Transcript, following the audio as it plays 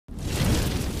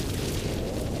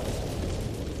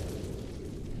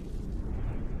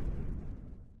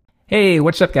Hey,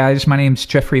 what's up guys? My name's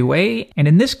Jeffrey Way, and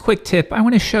in this quick tip, I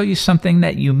want to show you something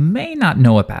that you may not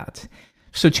know about.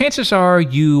 So chances are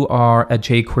you are a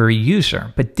jQuery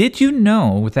user, but did you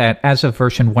know that as of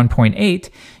version 1.8,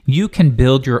 you can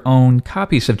build your own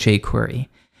copies of jQuery?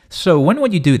 So when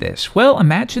would you do this? Well,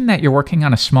 imagine that you're working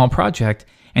on a small project,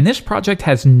 and this project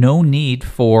has no need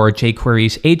for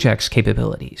jQuery's AJAX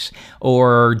capabilities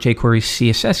or jQuery's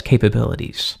CSS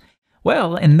capabilities.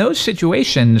 Well, in those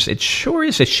situations, it sure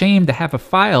is a shame to have a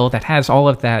file that has all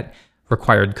of that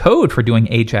required code for doing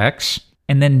AJAX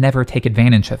and then never take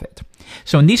advantage of it.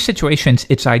 So in these situations,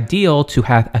 it's ideal to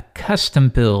have a custom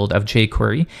build of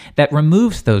jQuery that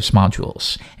removes those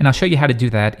modules. And I'll show you how to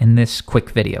do that in this quick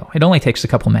video. It only takes a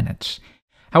couple minutes.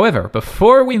 However,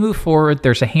 before we move forward,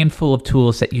 there's a handful of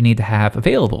tools that you need to have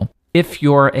available. If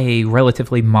you're a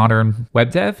relatively modern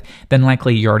web dev, then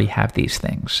likely you already have these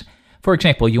things. For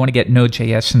example, you want to get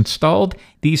Node.js installed.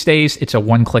 These days, it's a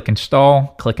one-click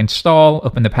install, click install,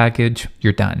 open the package,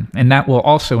 you're done. And that will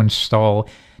also install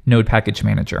Node Package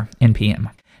Manager,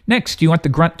 NPM. Next, you want the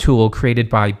Grunt tool created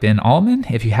by Ben Allman.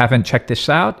 If you haven't checked this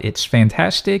out, it's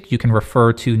fantastic. You can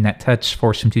refer to NetTuts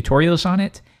for some tutorials on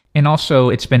it. And also,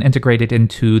 it's been integrated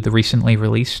into the recently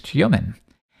released Yeoman.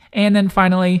 And then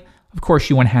finally, of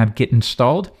course, you want to have Git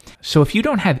installed. So if you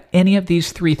don't have any of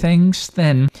these three things,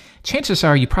 then chances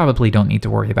are you probably don't need to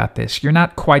worry about this. You're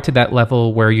not quite to that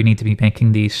level where you need to be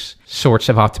making these sorts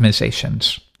of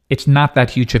optimizations. It's not that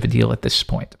huge of a deal at this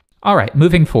point. All right,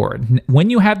 moving forward. When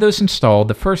you have those installed,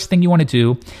 the first thing you want to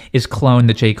do is clone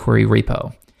the jQuery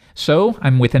repo. So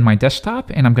I'm within my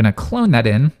desktop and I'm going to clone that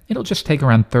in. It'll just take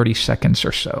around 30 seconds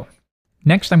or so.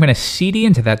 Next, I'm going to cd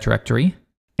into that directory.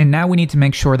 And now we need to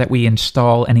make sure that we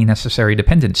install any necessary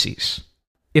dependencies.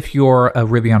 If you're a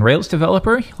Ruby on Rails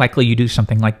developer, likely you do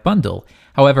something like bundle.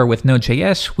 However, with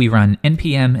Node.js, we run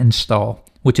npm install,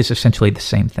 which is essentially the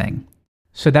same thing.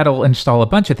 So that'll install a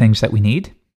bunch of things that we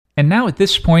need. And now at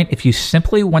this point, if you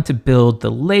simply want to build the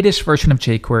latest version of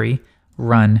jQuery,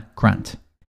 run grunt.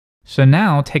 So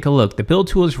now take a look. The build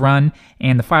tool is run,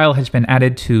 and the file has been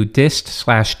added to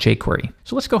dist/jQuery.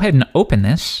 So let's go ahead and open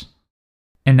this.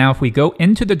 And now if we go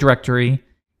into the directory,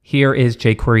 here is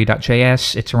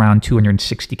jQuery.js. It's around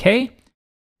 260K.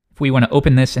 If we want to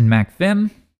open this in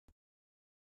MacVim,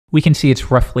 we can see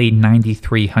it's roughly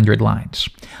 9,300 lines.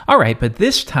 All right, but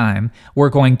this time we're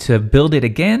going to build it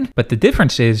again, but the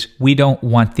difference is we don't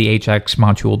want the AJAX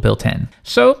module built in.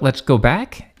 So let's go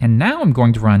back, and now I'm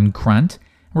going to run grunt.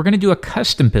 We're going to do a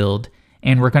custom build,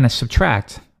 and we're going to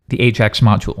subtract the AJAX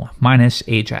module, minus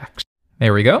AJAX.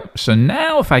 There we go. So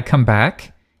now if I come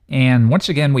back, and once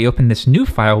again we open this new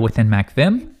file within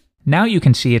MacVim, now you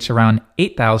can see it's around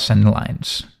 8,000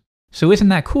 lines. So isn't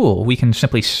that cool? We can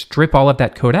simply strip all of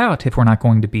that code out if we're not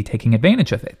going to be taking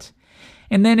advantage of it.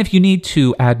 And then if you need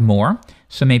to add more,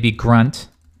 so maybe grunt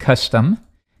custom,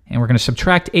 and we're going to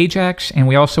subtract AJAX, and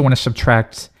we also want to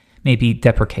subtract maybe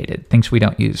deprecated, things we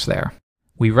don't use there.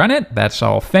 We run it, that's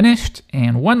all finished,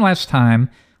 and one last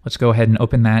time, let's go ahead and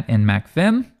open that in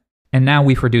MacVim. And now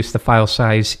we've reduced the file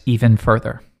size even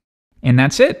further. And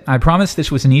that's it. I promise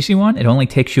this was an easy one. It only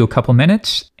takes you a couple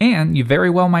minutes, and you very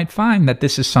well might find that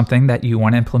this is something that you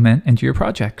want to implement into your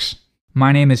projects.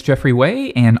 My name is Jeffrey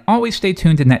Way, and always stay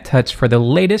tuned to NetTuts for the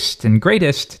latest and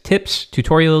greatest tips,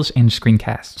 tutorials, and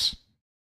screencasts.